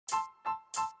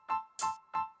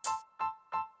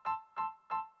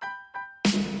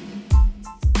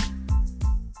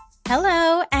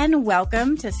Hello, and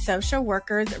welcome to Social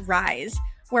Workers Rise,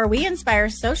 where we inspire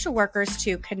social workers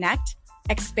to connect,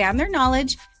 expand their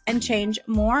knowledge, and change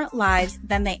more lives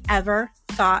than they ever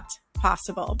thought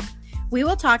possible. We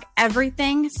will talk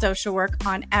everything social work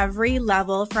on every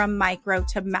level from micro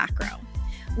to macro.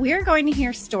 We are going to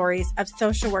hear stories of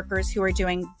social workers who are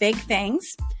doing big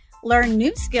things, learn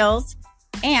new skills,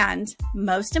 and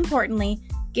most importantly,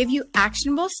 give you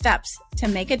actionable steps to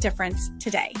make a difference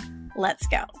today. Let's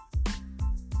go.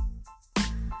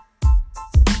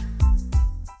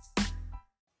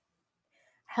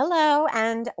 Hello,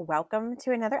 and welcome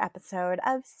to another episode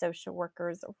of Social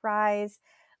Workers Rise.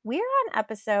 We are on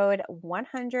episode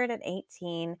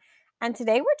 118, and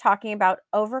today we're talking about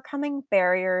overcoming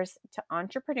barriers to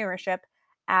entrepreneurship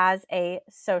as a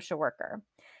social worker.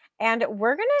 And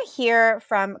we're going to hear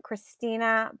from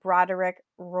Christina Broderick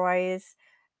Roys.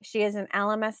 She is an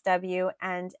LMSW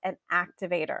and an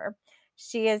activator.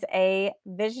 She is a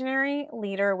visionary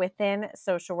leader within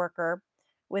social work,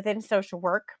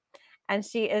 and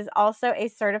she is also a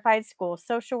certified school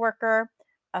social worker,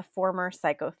 a former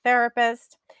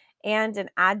psychotherapist, and an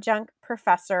adjunct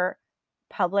professor,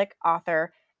 public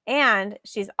author. And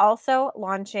she's also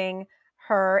launching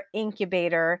her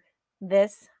incubator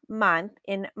this month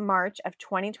in March of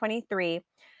 2023.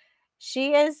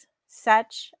 She is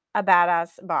such a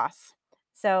badass boss.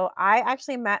 So I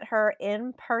actually met her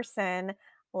in person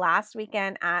last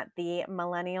weekend at the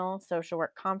Millennial Social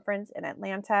Work Conference in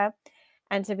Atlanta.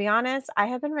 And to be honest, I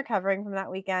have been recovering from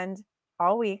that weekend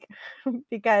all week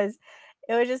because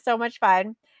it was just so much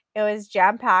fun. It was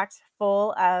jam-packed,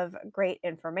 full of great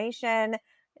information,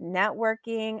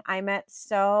 networking. I met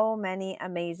so many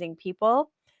amazing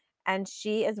people, and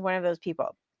she is one of those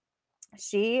people.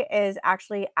 She is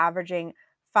actually averaging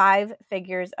 5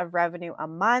 figures of revenue a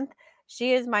month.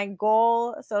 She is my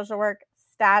goal social work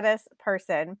status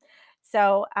person.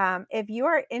 So if you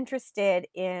are interested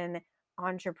in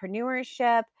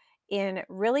entrepreneurship, in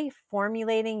really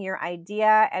formulating your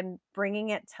idea and bringing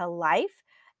it to life,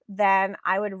 then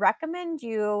I would recommend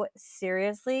you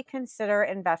seriously consider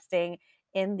investing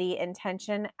in the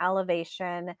Intention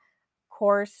Elevation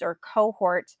course or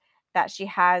cohort that she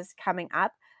has coming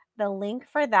up. The link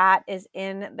for that is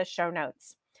in the show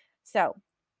notes. So,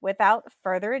 without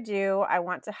further ado, I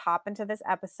want to hop into this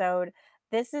episode.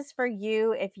 This is for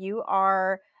you if you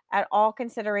are at all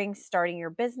considering starting your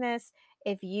business,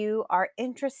 if you are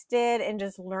interested in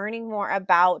just learning more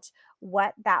about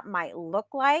what that might look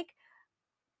like,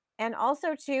 and also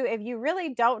too, if you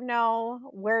really don't know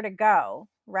where to go,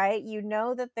 right? You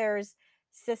know that there's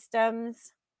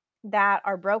systems that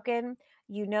are broken.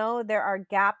 You know there are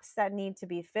gaps that need to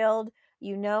be filled.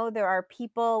 You know there are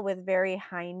people with very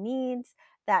high needs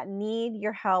that need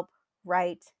your help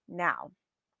right now,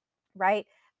 right?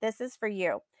 This is for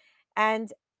you.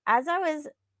 And as I was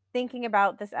thinking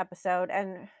about this episode,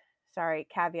 and sorry,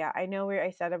 caveat, I know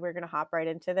I said that we're going to hop right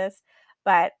into this,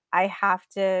 but I have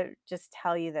to just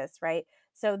tell you this, right?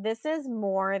 So this is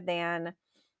more than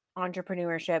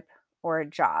entrepreneurship or a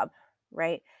job,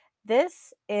 right?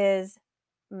 This is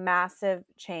massive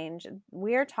change.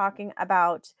 We are talking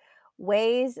about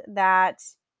ways that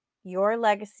your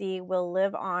legacy will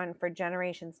live on for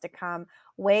generations to come,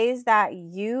 ways that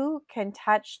you can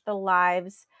touch the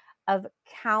lives of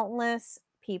countless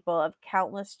people, of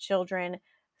countless children,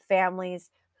 families,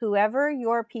 whoever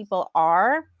your people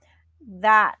are.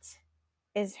 That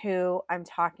is who I'm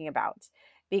talking about,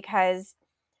 because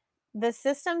the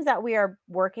systems that we are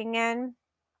working in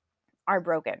are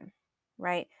broken,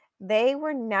 right? They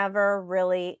were never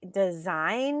really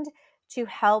designed to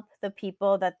help the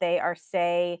people that they are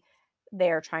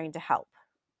trying to help,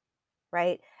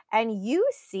 right? And you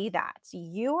see that.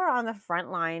 You are on the front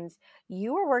lines.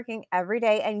 You are working every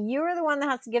day, and you are the one that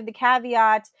has to give the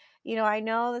caveat. I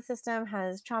know the system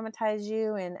has traumatized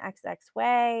you in XX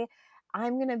way.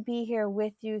 I'm going to be here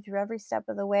with you through every step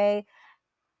of the way.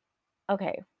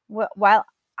 Okay. While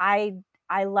I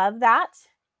love that,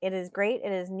 it is great,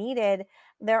 it is needed,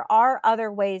 there are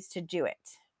other ways to do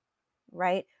it,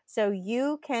 right? So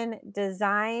you can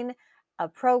design a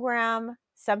program,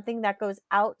 something that goes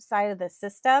outside of the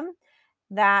system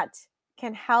that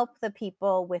can help the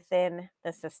people within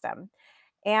the system.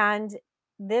 And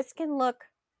this can look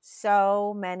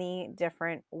so many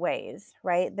different ways,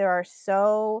 right? There are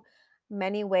so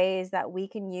many ways that we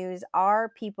can use our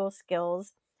people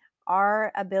skills,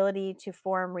 our ability to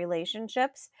form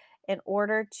relationships in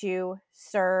order to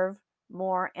serve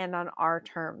more and on our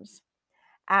terms.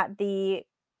 At the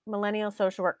Millennial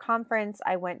Social Work Conference,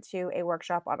 I went to a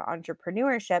workshop on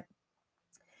entrepreneurship,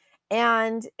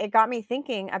 and it got me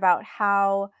thinking about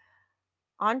how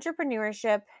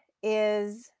entrepreneurship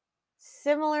is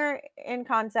similar in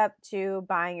concept to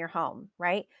buying your home,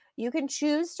 right? You can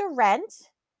choose to rent.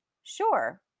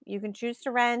 Sure, you can choose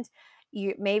to rent.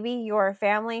 Maybe your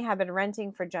family have been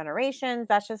renting for generations.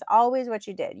 That's just always what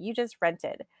you did. You just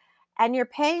rented. And you're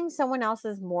paying someone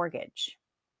else's mortgage,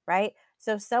 right?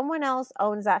 So someone else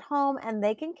owns that home and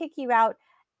they can kick you out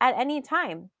at any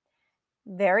time.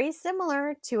 Very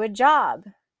similar to a job,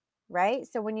 right?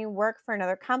 So when you work for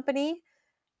another company,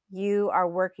 you are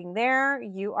working there,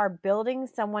 you are building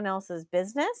someone else's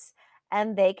business,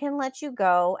 and they can let you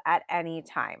go at any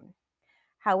time.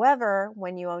 However,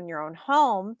 when you own your own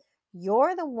home,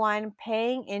 you're the one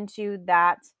paying into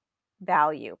that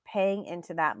value, paying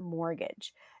into that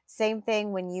mortgage. Same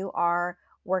thing when you are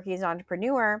working as an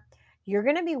entrepreneur, you're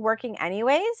going to be working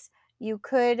anyways. You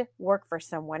could work for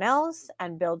someone else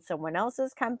and build someone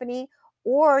else's company,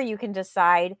 or you can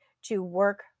decide to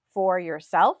work for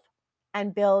yourself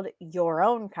and build your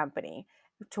own company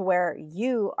to where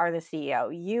you are the CEO,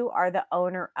 you are the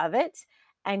owner of it,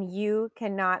 and you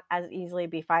cannot as easily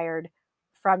be fired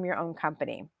from your own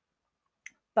company.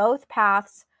 Both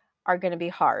paths are going to be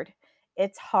hard.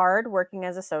 It's hard working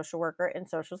as a social worker in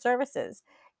social services.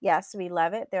 Yes, we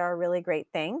love it. There are really great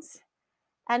things.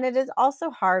 And it is also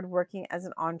hard working as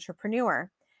an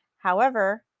entrepreneur.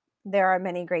 However, there are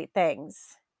many great things,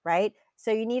 right?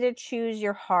 So you need to choose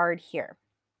your hard here.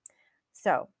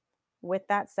 So, with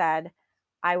that said,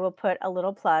 I will put a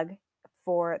little plug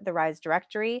for the RISE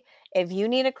directory. If you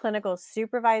need a clinical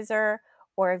supervisor,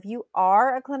 or if you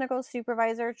are a clinical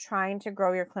supervisor trying to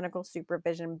grow your clinical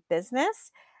supervision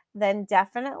business, then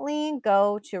definitely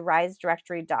go to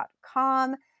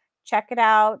risedirectory.com. Check it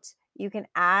out. You can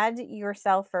add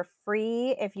yourself for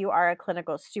free if you are a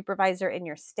clinical supervisor in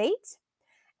your state.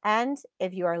 And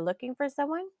if you are looking for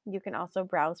someone, you can also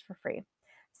browse for free.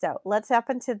 So let's hop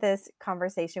into this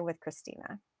conversation with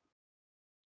Christina.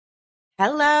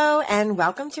 Hello, and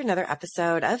welcome to another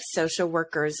episode of Social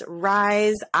Workers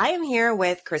Rise. I am here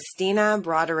with Christina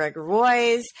Broderick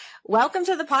Roys. Welcome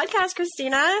to the podcast,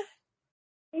 Christina.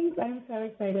 Thanks. I'm so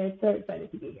excited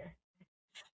to be here.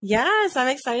 Yes, I'm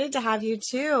excited to have you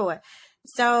too.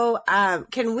 So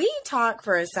can we talk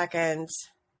for a second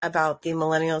about the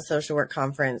Millennial Social Work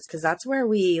Conference? Because that's where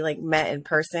we met in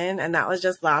person, and that was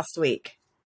just last week.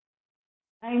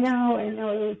 I know. It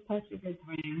was such a good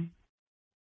time.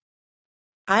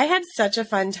 I had such a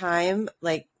fun time.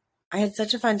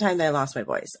 That I lost my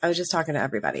voice. I was just talking to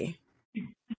everybody.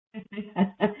 That's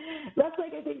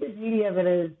I think the beauty of it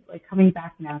is coming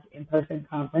back now to in-person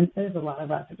conferences. A lot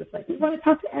of us are just we want to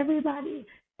talk to everybody,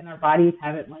 and our bodies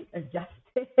haven't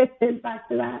adjusted back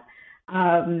to that.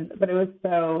 But it was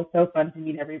so fun to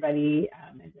meet everybody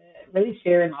and to really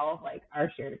share in all of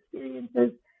our shared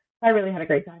experiences. I really had a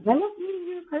great time. I love meeting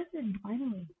you in person,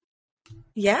 finally.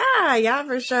 Yeah,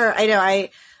 for sure. I know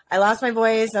I lost my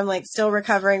voice. I'm still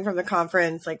recovering from the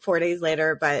conference 4 days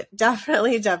later, but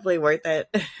definitely worth it.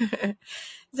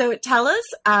 So tell us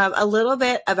a little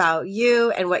bit about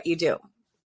you and what you do.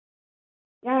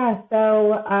 Yeah,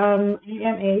 so I am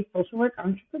a social work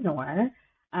entrepreneur,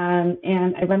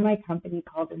 and I run my company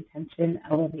called Intention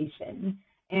Elevation.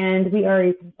 And we are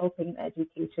a consulting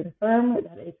education firm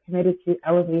that is committed to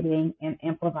elevating and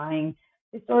amplifying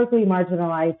historically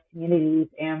marginalized communities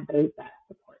and those that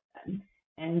support them.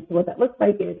 And so what that looks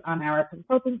like is on our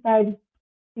consulting side,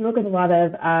 we look at a lot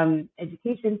of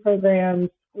education programs,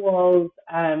 schools,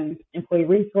 employee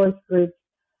resource groups,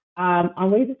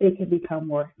 on ways that they can become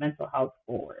more mental health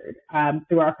forward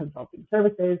through our consulting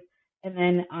services. And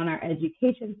then on our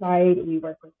education side, we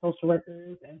work with social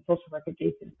workers and social work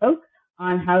adjacent folks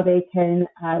on how they can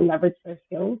leverage their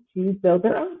skills to build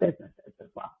their own businesses as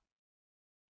well.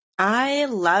 I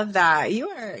love that.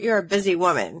 You're a busy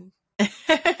woman,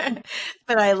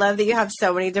 but I love that you have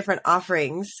so many different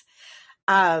offerings.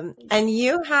 And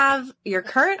you have your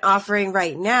current offering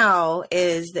right now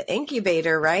is the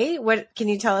incubator, right? What can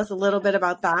you tell us a little bit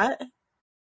about that?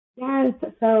 Yes,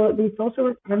 so the Social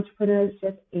Work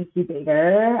Entrepreneurship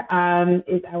Incubator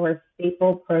is our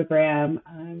staple program,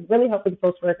 really helping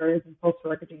social workers and social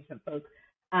work adjacent folks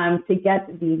to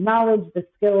get the knowledge, the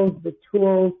skills, the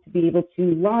tools to be able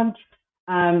to launch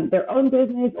their own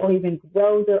business or even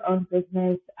grow their own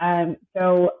business.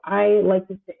 So I like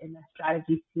to sit in the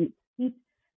strategy seat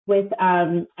with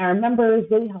our members,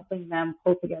 really helping them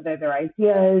pull together their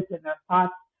ideas and their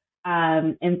thoughts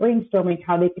and brainstorming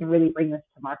how they can really bring this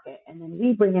to market. And then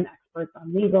we bring in experts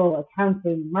on legal,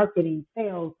 accounting, marketing,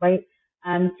 sales, right,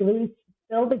 to really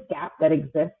fill the gap that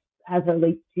exists as it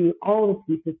relates to all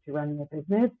the pieces to running a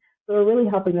business. So we're really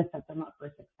helping to set them up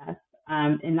for success,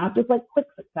 and not just quick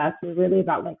success. We're really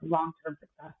about long-term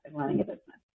success in running a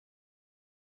business.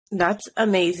 That's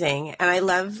amazing. And I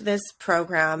love this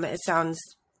program. It sounds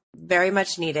very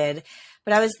much needed.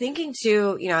 But I was thinking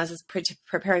too, as I was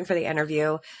preparing for the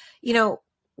interview,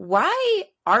 why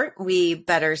aren't we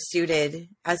better suited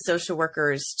as social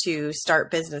workers to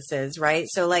start businesses, right?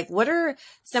 So like, what are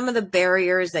some of the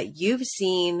barriers that you've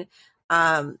seen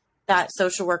that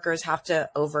social workers have to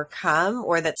overcome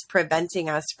or that's preventing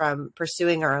us from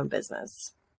pursuing our own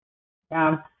business?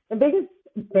 The biggest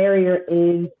barrier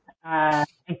is, I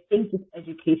think, just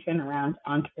education around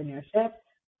entrepreneurship.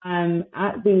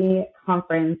 At the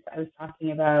conference, I was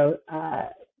talking about,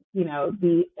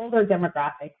 the older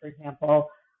demographic, for example,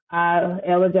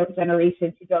 older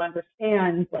generations who don't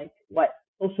understand like what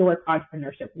social work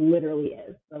entrepreneurship literally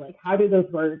is. So like, how do those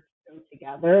words go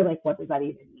together? Like, what does that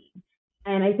even mean?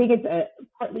 And I think it's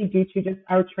partly due to just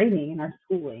our training and our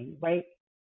schooling, right?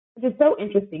 Which is so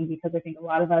interesting because I think a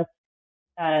lot of us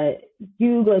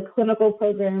do like clinical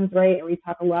programs, right? And we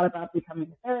talk a lot about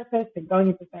becoming a therapist and going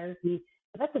into therapy,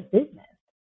 but that's a business,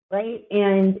 right?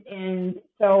 And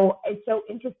so it's so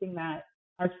interesting that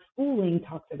our schooling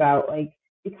talks about like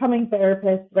becoming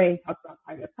therapists, right? Talks about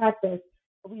private practice,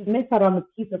 but we miss out on the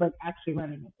piece of like actually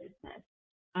running a business.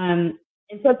 And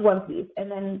so that's one piece. And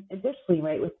then additionally,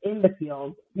 right, within the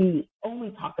field, we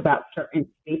only talk about certain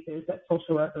spaces that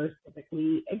social workers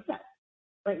typically exist.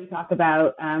 Right, we talk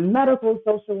about medical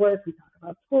social work, we talk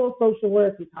about school social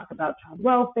work, we talk about child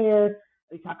welfare,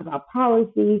 we talk about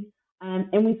policy, and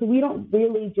so we don't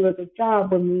really do a good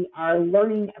job when we are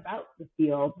learning about the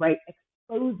field, right?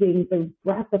 Exposing the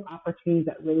breadth of opportunities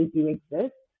that really do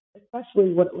exist,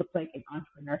 especially what it looks like in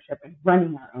entrepreneurship and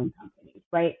running our own companies,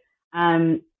 right?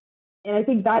 And I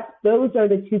think that those are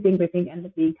the two things I think end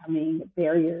up becoming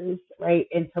barriers, right?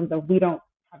 In terms of we don't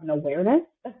have an awareness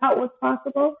about what's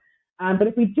possible. But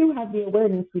if we do have the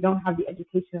awareness, we don't have the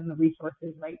education and the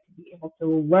resources, right, to be able to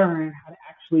learn how to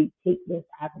actually take this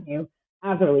avenue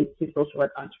as it relates to social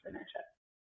work entrepreneurship.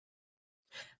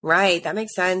 Right. That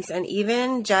makes sense. And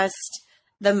even just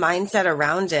the mindset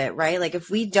around it, right? Like if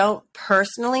we don't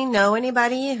personally know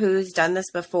anybody who's done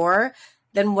this before,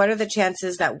 then what are the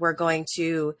chances that we're going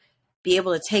to be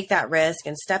able to take that risk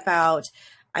and step out?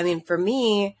 I mean, for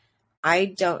me, I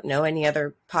don't know any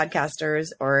other podcasters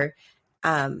or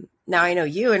now I know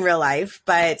you in real life,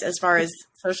 but as far as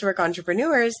social work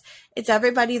entrepreneurs, it's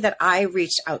everybody that I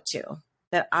reached out to,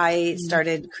 that I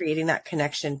started creating that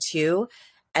connection to.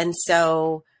 And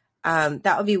so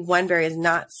that would be one barrier, is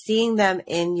not seeing them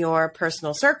in your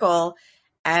personal circle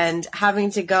and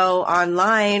having to go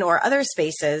online or other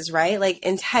spaces, right? Like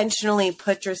intentionally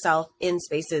put yourself in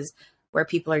spaces where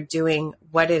people are doing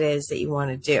what it is that you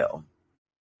want to do.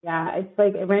 Yeah, it's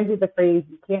like it reminds me of the phrase,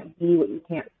 you can't be what you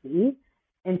can't see.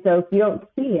 And so if you don't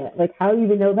see it, like how do you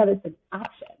even know that it's an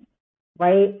option,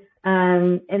 right?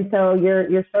 And so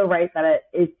you're so right that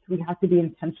we have to be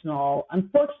intentional.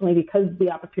 Unfortunately, because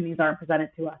the opportunities aren't presented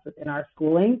to us within our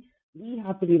schooling, we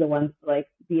have to be the ones to like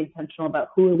be intentional about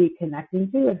who are we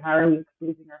connecting to and how are we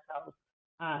exposing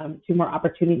ourselves to more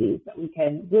opportunities that we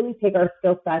can really take our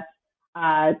skill sets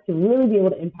to really be able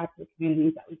to impact the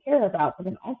communities that we care about, but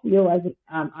then also utilize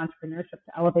entrepreneurship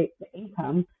to elevate the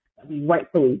income that we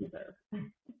rightfully deserve.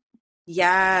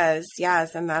 Yes.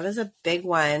 And that is a big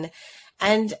one.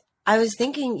 And I was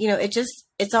thinking,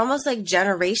 it's almost like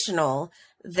generational,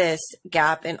 this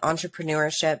gap in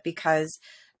entrepreneurship, because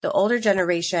the older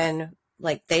generation,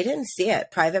 like they didn't see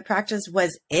it. Private practice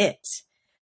was it,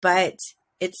 but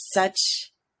it's such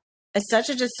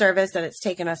a disservice that it's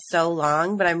taken us so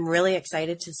long. But I'm really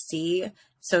excited to see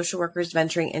social workers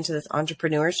venturing into this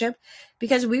entrepreneurship,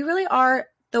 because we really are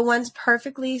the ones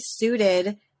perfectly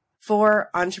suited for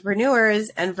entrepreneurs.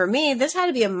 And for me, this had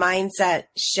to be a mindset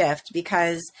shift,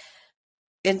 because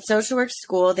in social work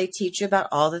school, they teach you about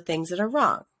all the things that are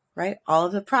wrong, right? All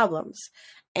of the problems.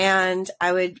 And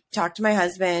I would talk to my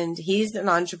husband. He's an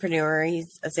entrepreneur.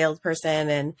 He's a salesperson.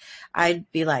 And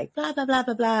I'd be like, blah, blah, blah,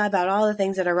 blah, blah, about all the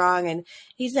things that are wrong. And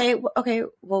he'd say, okay,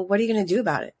 well, what are you going to do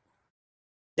about it?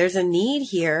 There's a need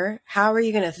here. How are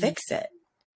you going to fix it?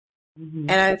 Mm-hmm.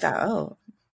 And I thought, oh,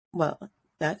 well,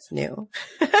 that's new.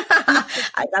 I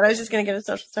thought I was just going to get a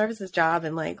social services job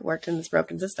and like worked in this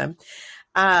broken system.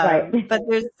 Right. But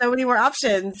there's so many more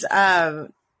options.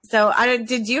 So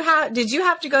did you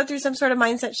have to go through some sort of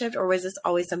mindset shift, or was this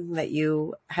always something that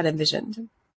you had envisioned?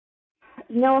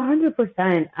 No,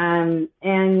 100%.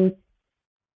 And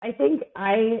I think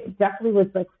I definitely was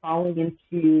like falling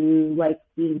into like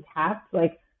being tapped.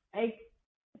 Like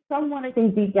someone I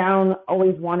think deep down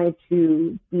always wanted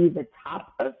to be the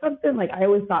top of something. Like I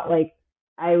always thought like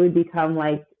I would become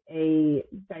like a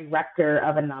director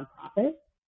of a nonprofit.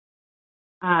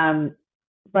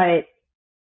 But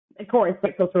of course,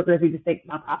 like social workers, we just think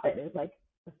nonprofit is like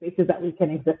the spaces that we can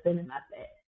exist in, and that's it.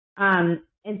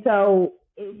 And so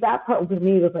that part for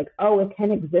me was like, oh, it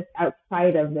can exist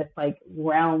outside of this like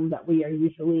realm that we are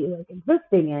usually like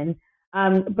existing in.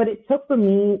 But it took for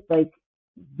me like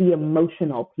the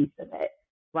emotional piece of it,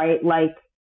 right? Like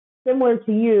similar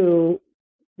to you,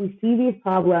 we see these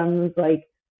problems, like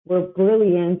we're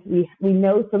brilliant. We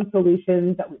know some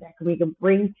solutions that we can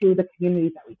bring to the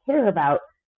communities that we care about,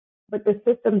 but the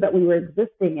systems that we were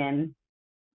existing in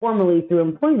formally through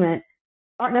employment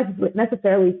aren't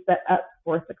necessarily set up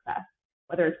for success,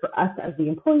 whether it's for us as the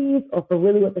employees or for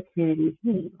really what the communities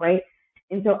need, right?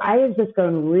 And so I have just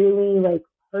grown really like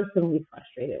personally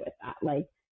frustrated with that. Like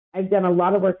I've done a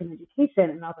lot of work in education,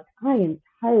 and I was like, I am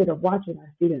tired of watching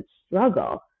our students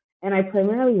struggle. And I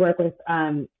primarily work with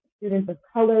students of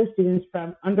color, students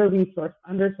from under-resourced,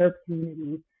 underserved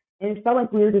communities. And it felt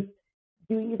like we were just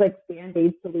doing these like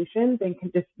band-aid solutions and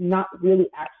can just not really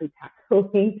actually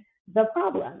tackling the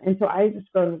problem. And so I've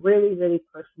just grown really, really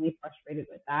personally frustrated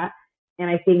with that. And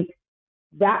I think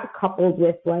that coupled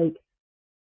with like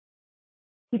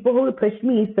people who would push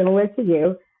me similar to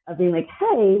you of being like,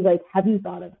 hey, like, have you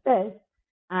thought of this?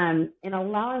 And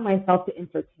allowing myself to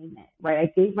entertain it, right?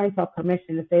 I gave myself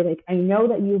permission to say, like, I know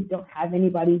that you don't have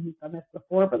anybody who's done this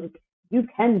before, but like, you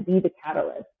can be the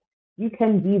catalyst. You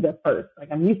can be the first.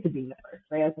 Like, I'm used to being the first,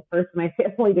 right? I was the first in my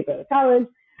family to go to college,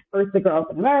 first to grow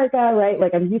up in America, right?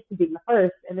 Like, I'm used to being the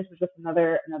first, and this was just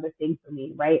another thing for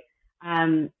me, right?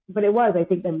 But it was, I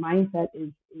think the mindset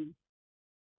is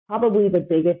probably the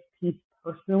biggest piece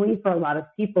personally for a lot of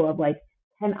people of like,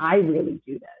 can I really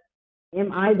do this?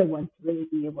 Am I the one to really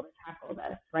be able to tackle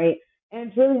this, right? And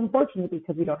it's really unfortunate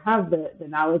because we don't have the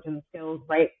knowledge and the skills,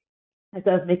 right? It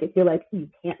does make it feel like you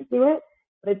can't do it,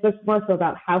 but it's just more so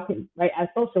about how can, right? As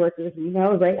social workers, we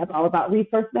know, right? It's all about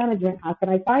resource management. How can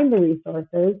I find the resources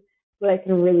so that I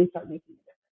can really start making a difference?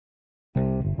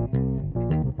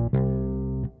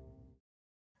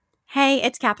 Hey,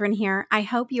 it's Catherine here. I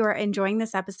hope you are enjoying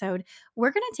this episode.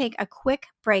 We're going to take a quick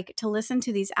break to listen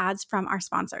to these ads from our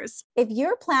sponsors. If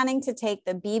you're planning to take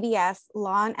the BBS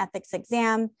Law and Ethics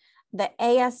exam, the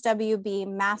ASWB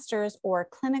Master's or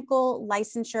Clinical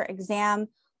Licensure exam,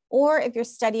 or if you're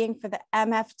studying for the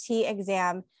MFT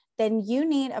exam, then you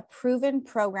need a proven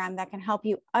program that can help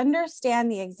you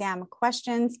understand the exam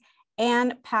questions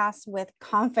and pass with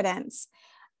confidence.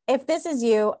 If this is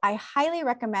you, I highly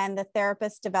recommend the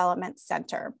Therapist Development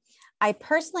Center. I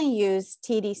personally use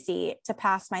TDC to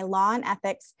pass my law and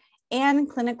ethics and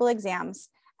clinical exams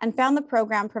and found the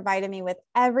program provided me with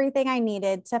everything I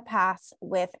needed to pass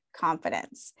with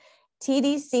confidence.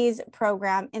 TDC's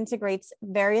program integrates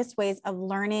various ways of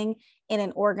learning in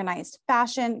an organized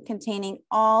fashion, containing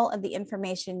all of the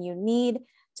information you need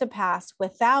to pass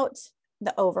without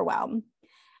the overwhelm.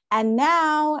 And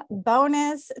now,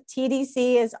 bonus,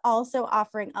 TDC is also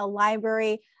offering a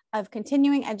library of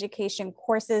continuing education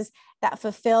courses that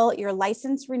fulfill your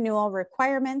license renewal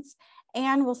requirements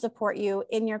and will support you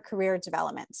in your career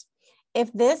development.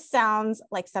 If this sounds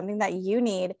like something that you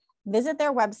need, visit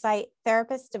their website,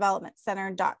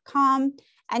 therapistdevelopmentcenter.com,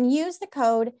 and use the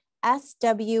code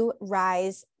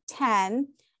SWRISE10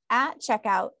 at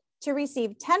checkout to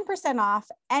receive 10% off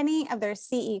any of their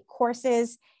CE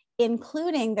courses,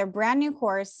 including their brand new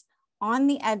course, On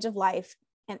the Edge of Life,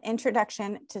 an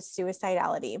Introduction to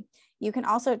Suicidality. You can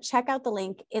also check out the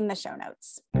link in the show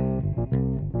notes.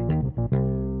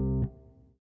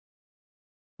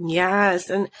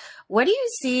 Yes. And what do you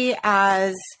see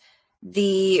as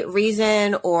the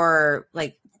reason or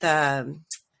like I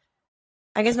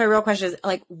guess my real question is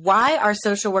like, why are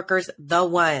social workers the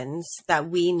ones that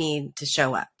we need to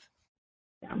show up?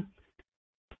 Yeah.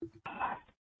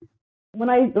 When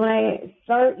I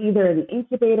start either in the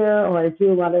incubator or I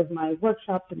do a lot of my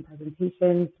workshops and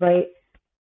presentations, right,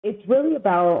 it's really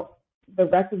about the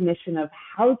recognition of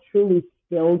how truly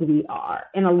skilled we are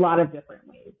in a lot of different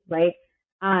ways, right?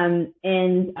 And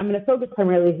I'm going to focus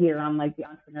primarily here on like the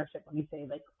entrepreneurship when you say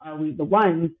like, are we the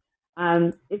ones?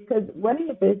 It's because running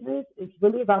a business is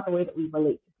really about the way that we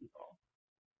relate to people.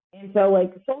 And so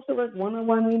like social work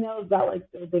 101, we know is about like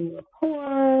building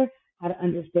rapport, how to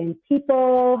understand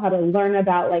people, how to learn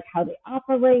about like how they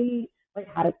operate, like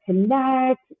how to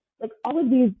connect, like all of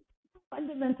these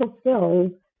fundamental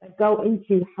skills that go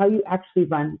into how you actually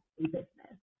run a business.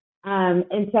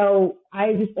 And so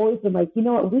I just always been like, you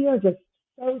know what, we are just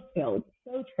so skilled,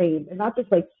 so trained, and not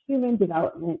just like human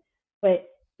development, but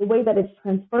the way that it's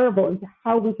transferable into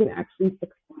how we can actually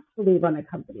successfully run a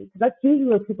company. Because that's usually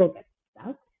where people get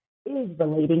stuck, is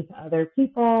relating to other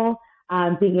people.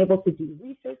 Being able to do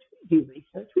research. We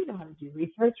know how to do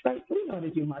research, right? We know how to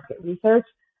do market research.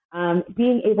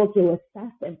 being able to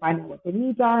assess and find out what the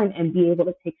needs are and be able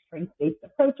to take strengths-based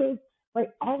approaches, right?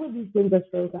 All of these things are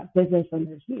skills that business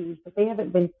owners use, but they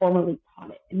haven't been formally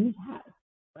taught it, and you have,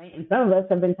 right? And some of us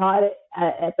have been taught it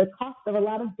at the cost of a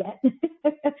lot of debt.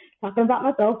 Talking about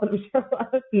myself, and I'm sure a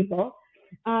lot of people.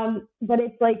 But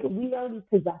it's like we already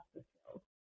possess the skills.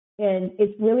 And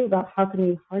it's really about how can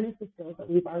we harness the skills that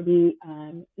we've already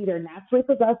either naturally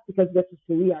possessed because this is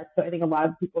who we are. So I think a lot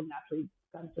of people naturally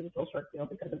come to the social work field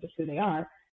because of just who they are.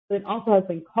 But it also has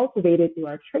been cultivated through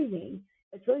our training.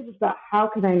 It's really just about how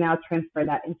can I now transfer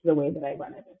that into the way that I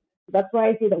run it. So that's why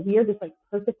I say that we are just like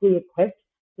perfectly equipped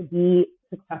to be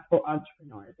successful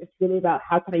entrepreneurs. It's really about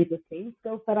how can I use the same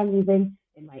skill set I'm using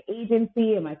in my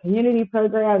agency, in my community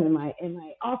program, in my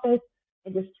office,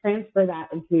 and just transfer that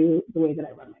into the way that I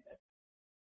run my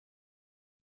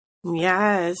business.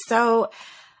 Yeah. So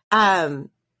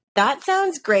that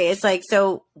sounds great. It's like,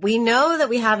 so we know that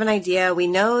we have an idea. We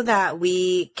know that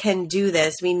we can do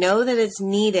this. We know that it's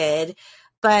needed.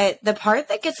 But the part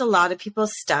that gets a lot of people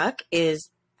stuck is,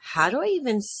 how do I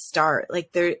even start?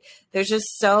 Like there's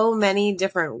just so many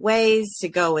different ways to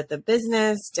go with the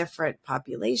business, different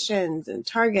populations and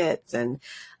targets and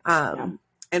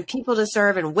people to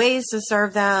serve and ways to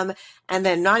serve them. And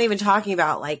then not even talking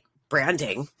about like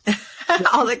branding,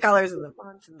 all the colors and the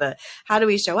fonts and the, how do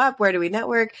we show up? Where do we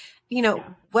network? You know,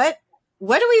 what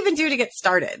do we even do to get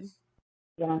started?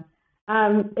 Yeah.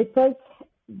 It's like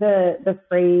the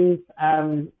phrase,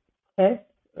 KISS,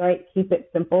 right? Keep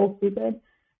it simple, stupid.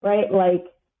 Right? Like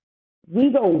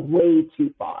we go way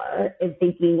too far in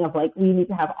thinking of like, we need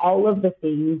to have all of the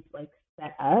things like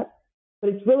set up, but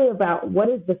it's really about what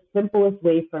is the simplest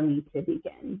way for me to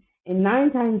begin. And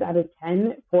 9 times out of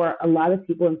 10 for a lot of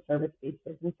people in service-based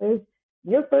businesses,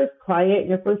 your first client,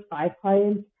 your first 5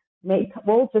 clients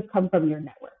will just come from your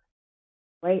network,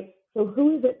 right? So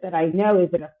who is it that I know?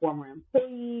 Is it a former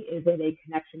employee? Is it a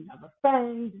connection of a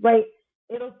friend, right?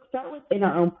 It'll start within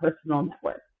our own personal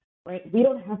network. Right? We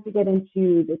don't have to get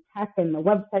into the tech and the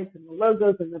websites and the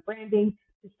logos and the branding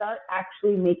to start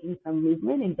actually making some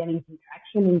movement and getting some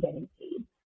traction and getting paid.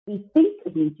 We think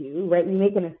we do, right? We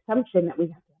make an assumption that we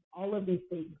have to have all of these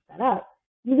things set up.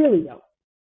 You really don't,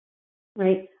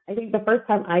 right? I think the first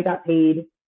time I got paid,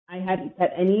 I hadn't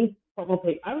set any formal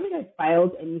paper. I don't think I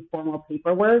filed any formal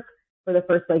paperwork for the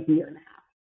first like year and a half.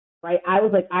 Right. I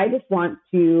was like, I just want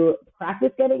to practice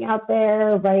getting out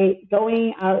there, right?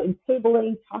 Going out and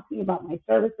tabling, talking about my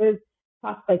services,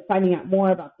 like finding out more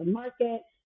about the market.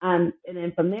 And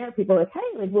then from there, people are like,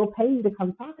 hey, like we'll pay you to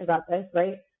come talk about this,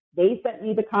 right? They sent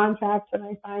me the contracts when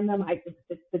I signed them.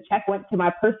 The check went to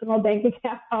my personal bank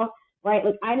account, right?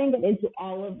 Like I didn't get into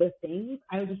all of the things.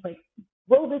 I was just like,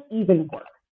 will this even work?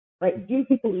 Right? Do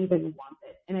people even want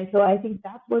it? And I think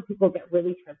that's where people get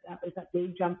really tripped up, is that they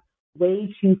jump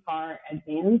way too far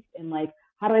advanced and like,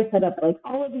 how do I set up like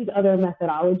all of these other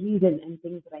methodologies and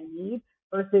things that I need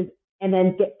versus, and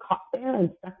then get caught there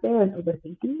and stuck there and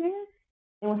overthinking there.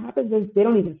 And what happens is they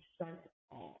don't even start at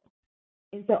all.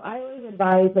 And so I always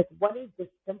advise like, what is the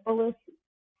simplest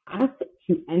path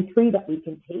to entry that we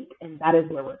can take? And that is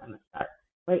where we're going to start,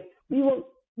 right? You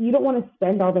don't want to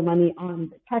spend all the money on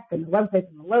the tech and the websites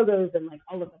and the logos and like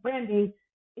all of the branding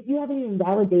if you haven't even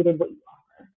validated what you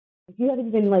offer. If you haven't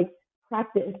even like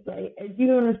practiced, right? If you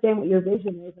don't understand what your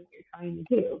vision is and what you're trying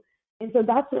to do. And so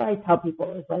that's what I tell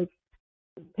people is like,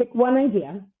 pick one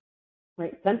idea,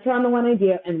 right? Center on the one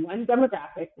idea and one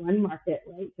demographic, one market,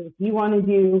 right? So if you want to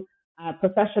do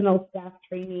professional staff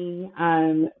training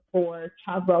for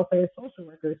child welfare social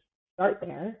workers, start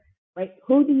there, right?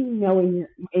 Who do you know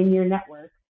in your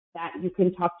network that you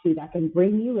can talk to that can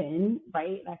bring you in,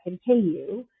 right? That can pay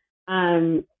you,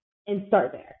 and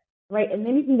start there, right? And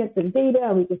then you can get some data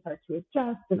and we can start to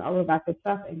adjust and all of that good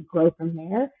stuff and grow from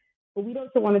there. But we don't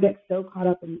want to get so caught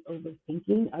up in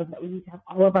overthinking of that we need to have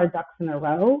all of our ducks in a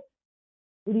row.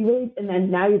 And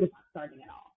then now you're just not starting at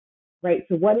all, right?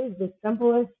 So what is the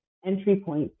simplest entry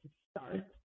point to start,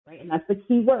 right? And that's the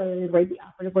key word, right? The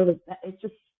operative word is that it's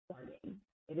just starting.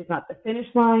 It is not the finish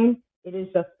line. It is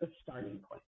just the starting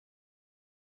point.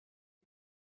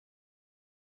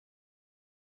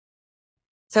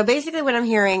 So basically what I'm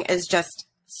hearing is just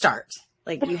start.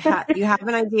 Like you have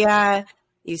an idea,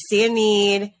 you see a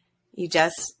need, you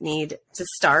just need to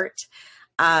start.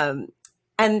 And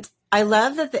I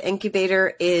love that the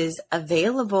incubator is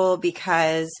available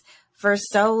because for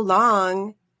so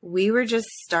long we were just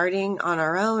starting on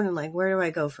our own and like, where do I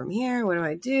go from here? What do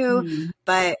I do? Mm-hmm.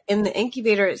 But in the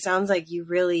incubator, it sounds like you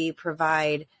really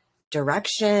provide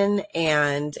direction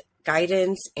and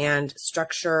guidance and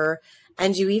structure.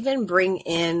 And you even bring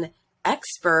in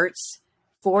experts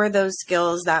for those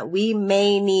skills that we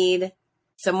may need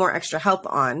some more extra help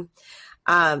on.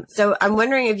 So I'm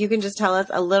wondering if you can just tell us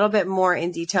a little bit more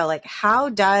in detail, like how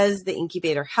does the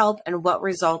incubator help and what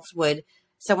results would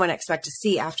someone expect to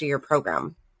see after your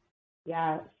program?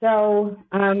 Yeah. So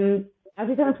as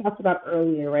we kind of talked about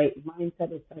earlier, right,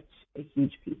 mindset is such a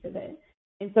huge piece of it.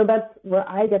 And so that's where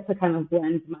I get to kind of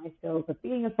blend my skills of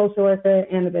being a social worker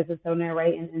and a business owner,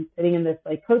 right, and sitting in this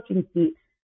like coaching seat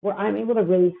where I'm able to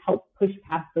really help push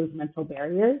past those mental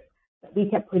barriers that we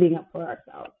kept putting up for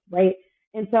ourselves, right?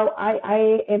 And so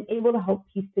I am able to help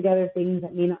piece together things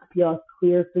that may not feel as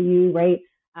clear for you, right?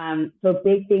 So a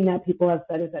big thing that people have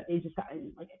said is that they just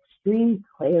gotten like extreme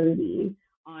clarity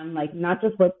on like not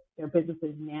just what their business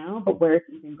is now, but where it's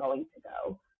even going to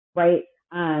go, right?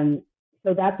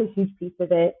 So that's a huge piece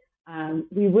of it.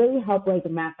 We really help like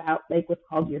map out like what's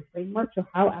called your framework. So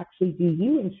how actually do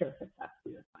you ensure success for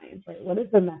your clients, right? What is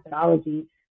the methodology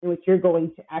in which you're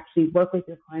going to actually work with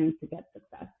your clients to get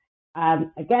success?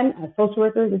 Again, as social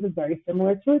workers, this is very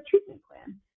similar to a treatment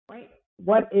plan, right?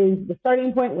 What is the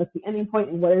starting point? What's the ending point?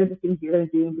 And what are the things you're going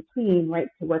to do in between, right,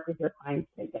 to work with your clients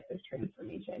to get this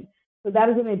transformation? So that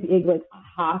is going to be a big like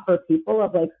aha for people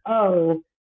of like, oh,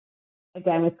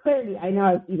 again, with clarity, I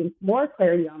now have even more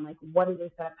clarity on like what it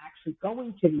is that I'm actually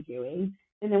going to be doing.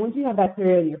 And then once you have that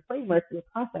clarity in your framework, your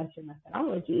process, your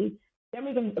methodology, then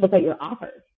we can look at your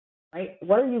offers, right?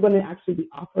 What are you going to actually be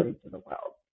offering to the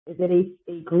world? Is it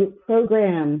a group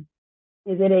program?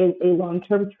 Is it a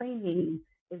long-term training?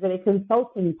 Is it a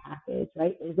consulting package,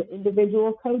 right? Is it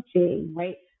individual coaching,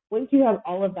 right? Once you have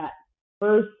all of that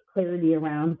first clarity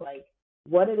around like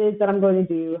what it is that I'm going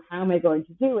to do, how am I going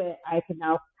to do it, I can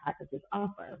now package this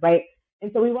offer, right?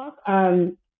 And so we walk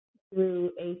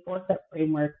through a 4-step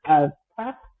framework of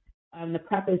prep. The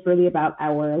prep is really about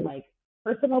our like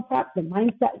personal prep, the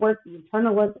mindset work, the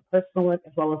internal work, the personal work,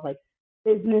 as well as like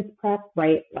business prep,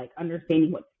 right? Like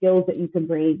understanding what skills that you can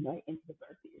bring right into the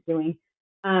work that you're doing.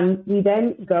 We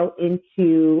then go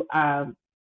into,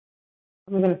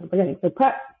 so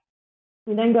prep.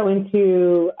 We then go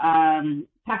into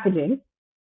packaging.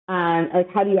 Like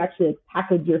how do you actually like,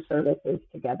 package your services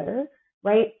together,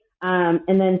 right?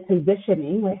 And then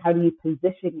positioning, right? How do you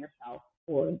position yourself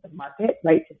for the market,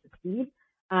 right, to succeed?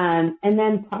 And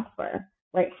then prosper,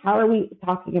 right? How are we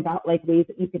talking about like ways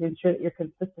that you can ensure that you're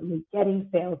consistently getting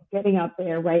sales, getting out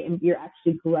there, right? And you're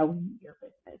actually growing your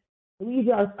business. So we use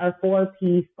our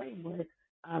 4P framework,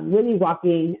 really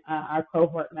walking our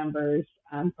cohort members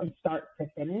from start to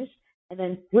finish. And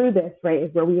then through this, right,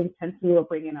 is where we intentionally will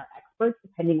bring in our experts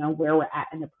depending on where we're at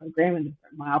in the program and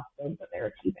different milestones that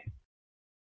they're achieving.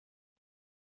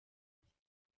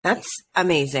 That's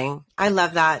amazing. I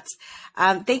love that.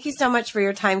 Thank you so much for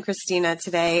your time, Christina,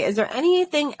 today. Is there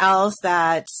anything else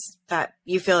that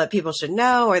you feel that people should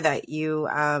know or that you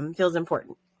feel is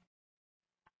important?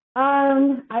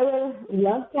 I would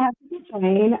love to have you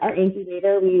join our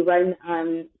incubator. We run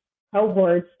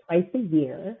cohorts twice a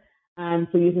year. So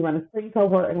we usually run a spring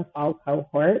cohort and a fall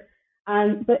cohort.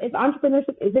 But if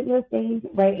entrepreneurship isn't your thing,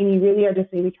 right, and you really are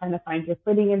just maybe trying to find your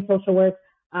footing in social work,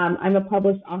 I'm a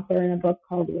published author in a book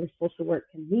called Where Social Work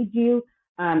Can Lead You.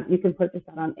 You can purchase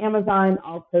that on Amazon.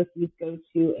 All proceeds go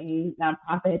to a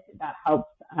nonprofit that helps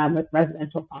with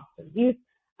residential foster youth.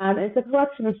 It's a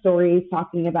collection of stories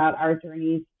talking about our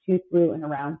journeys to, through, and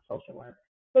around social work.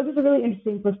 So this is a really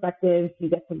interesting perspective. You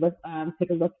get to look, take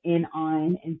a look in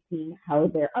on and seeing how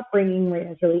their upbringing right,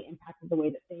 has really impacted the way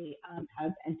that they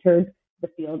have entered the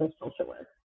field of social work.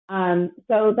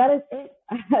 So that is it.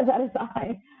 That is all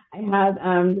I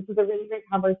have. This is a really great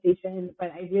conversation,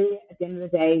 but I really, at the end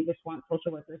of the day, just want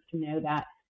social workers to know that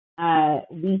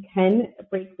we can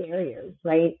break barriers,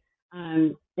 right?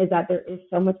 Is that there is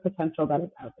so much potential that is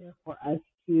out there for us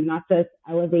to not just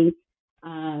elevate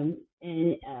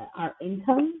in our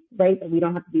income, right? That we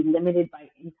don't have to be limited by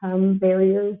income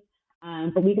barriers,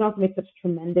 but we can also make such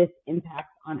tremendous impact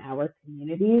on our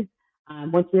communities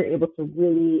once we're able to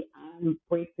really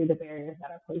break through the barriers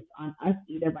that are placed on us,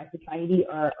 either by society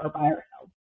or by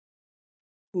ourselves.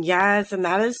 Yes, and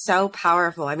that is so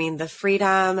powerful. I mean, the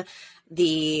freedom,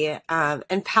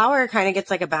 and power kind of gets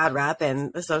like a bad rep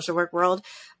in the social work world,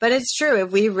 but it's true.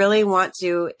 If we really want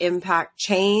to impact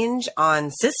change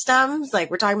on systems,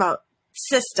 like we're talking about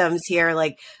systems here,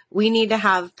 like we need to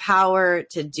have power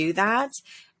to do that.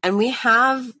 And we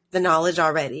have the knowledge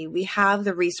already. We have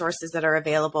the resources that are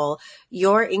available.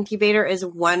 Your incubator is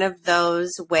one of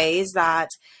those ways that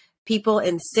people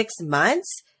in 6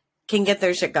 months can get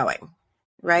their shit going.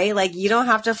 right? Like you don't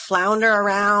have to flounder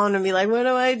around and be like, what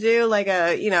do I do? Like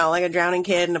a drowning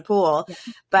kid in a pool.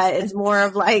 But it's more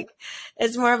of like,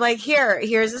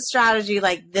 here's a strategy.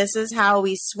 Like, this is how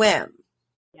we swim.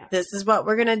 Yeah. This is what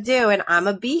we're going to do. And I'm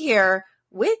going to be here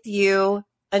with you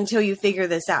until you figure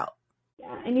this out.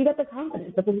 Yeah. And you get the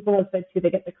confidence. That's what people have said too. They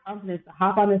get the confidence to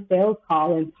hop on a sales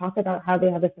call and talk about how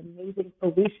they have this amazing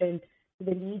solution to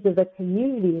the needs of the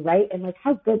community, right? And like,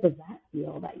 how good does that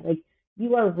feel? That like,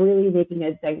 you are really making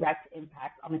a direct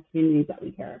impact on the communities that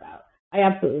we care about. I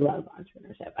absolutely love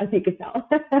entrepreneurship. I think it's all.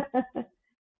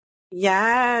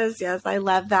 Yes, I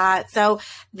love that. So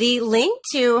the link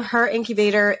to her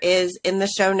incubator is in the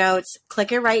show notes.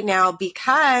 Click it right now,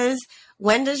 because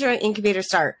when does your incubator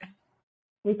start?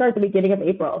 We start at the beginning of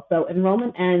April. So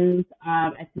enrollment ends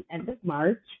at the end of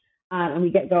March, and we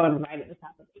get going right at the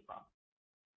top of April.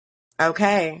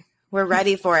 Okay, we're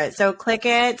ready for it. So click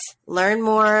it, learn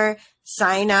more,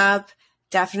 sign up.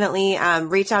 Definitely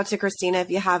reach out to Christina if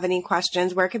you have any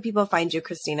questions. Where can people find you,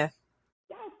 Christina?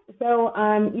 Yes. So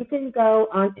you can go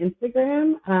on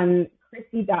Instagram,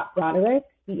 Chrissy.Broderick,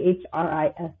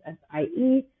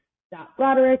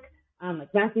 CHRISSIE.Broderick,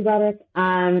 like Matthew Broderick.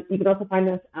 You can also find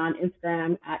us on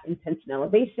Instagram at Intention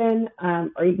Elevation,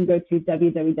 or you can go to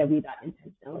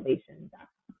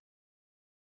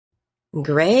www.intentionelevation.com.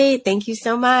 Great. Thank you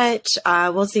so much.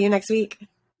 We'll see you next week.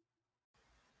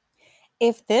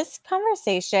 If this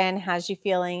conversation has you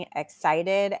feeling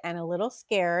excited and a little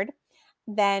scared,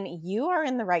 then you are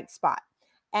in the right spot.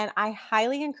 And I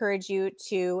highly encourage you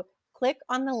to click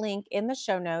on the link in the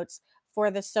show notes for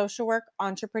the Social Work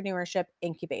Entrepreneurship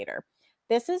Incubator.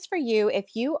 This is for you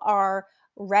if you are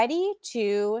ready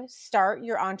to start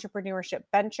your entrepreneurship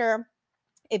venture,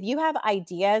 if you have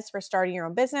ideas for starting your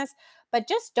own business, but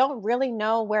just don't really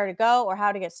know where to go or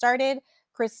how to get started,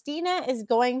 Christina is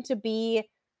going to be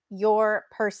your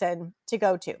person to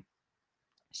go to.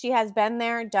 She has been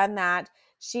there, done that.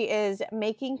 She is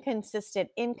making consistent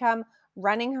income,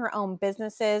 running her own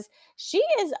businesses. She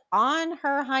is on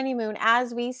her honeymoon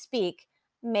as we speak,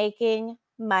 making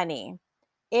money.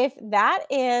 If that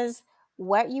is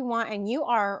what you want and you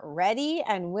are ready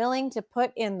and willing to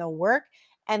put in the work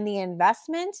and the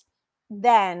investment,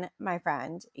 then, my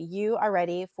friend, you are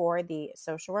ready for the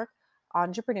Social Work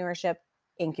Entrepreneurship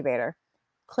Incubator.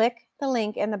 Click the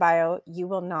link in the bio. You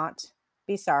will not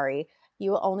be sorry.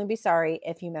 You will only be sorry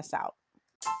if you miss out.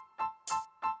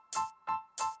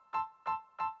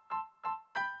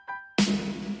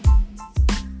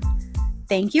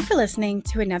 Thank you for listening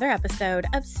to another episode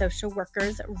of Social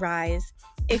Workers Rise.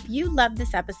 If you love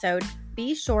this episode,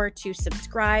 be sure to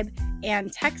subscribe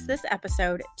and text this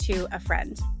episode to a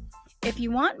friend. If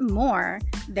you want more,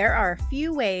 there are a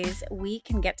few ways we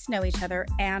can get to know each other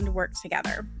and work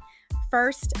together.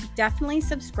 First, definitely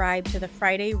subscribe to the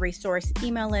Friday Resource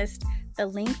email list. The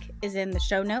link is in the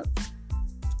show notes.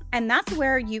 And that's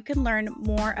where you can learn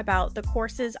more about the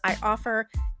courses I offer,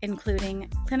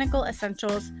 including Clinical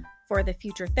Essentials for the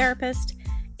Future Therapist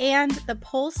and the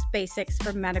Pulse Basics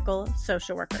for Medical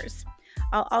Social Workers.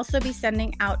 I'll also be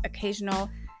sending out occasional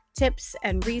tips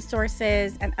and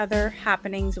resources and other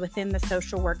happenings within the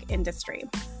social work industry.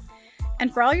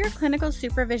 And for all your clinical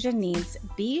supervision needs,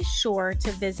 be sure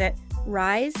to visit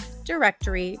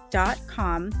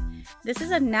risedirectory.com. This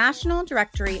is a national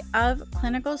directory of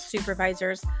clinical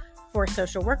supervisors for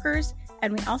social workers,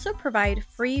 and we also provide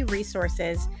free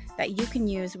resources that you can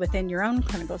use within your own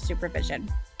clinical supervision.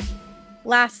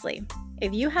 Lastly,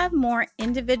 if you have more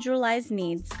individualized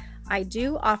needs, I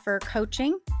do offer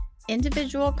coaching,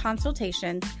 individual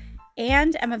consultations,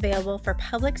 and am available for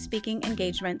public speaking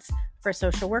engagements for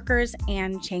social workers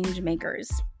and change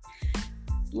makers.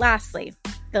 Lastly,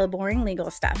 the boring legal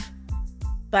stuff,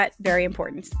 but very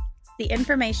important. The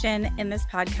information in this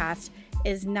podcast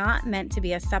is not meant to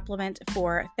be a supplement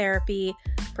for therapy,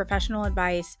 professional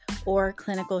advice, or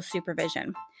clinical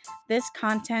supervision. This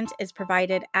content is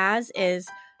provided as is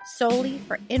solely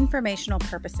for informational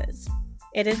purposes.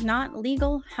 It is not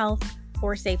legal, health,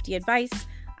 or safety advice.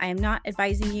 I am not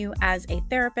advising you as a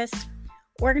therapist.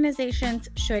 Organizations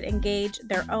should engage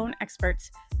their own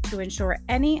experts to ensure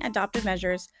any adopted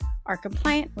measures are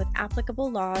compliant with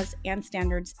applicable laws and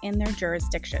standards in their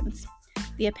jurisdictions.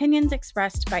 The opinions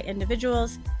expressed by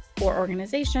individuals or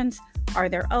organizations are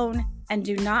their own and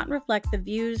do not reflect the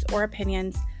views or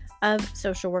opinions of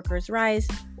Social Workers Rise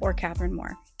or Catherine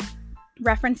Moore.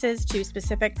 References to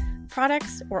specific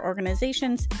products or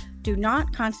organizations do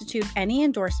not constitute any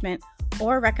endorsement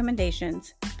or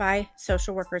recommendations by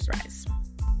Social Workers Rise.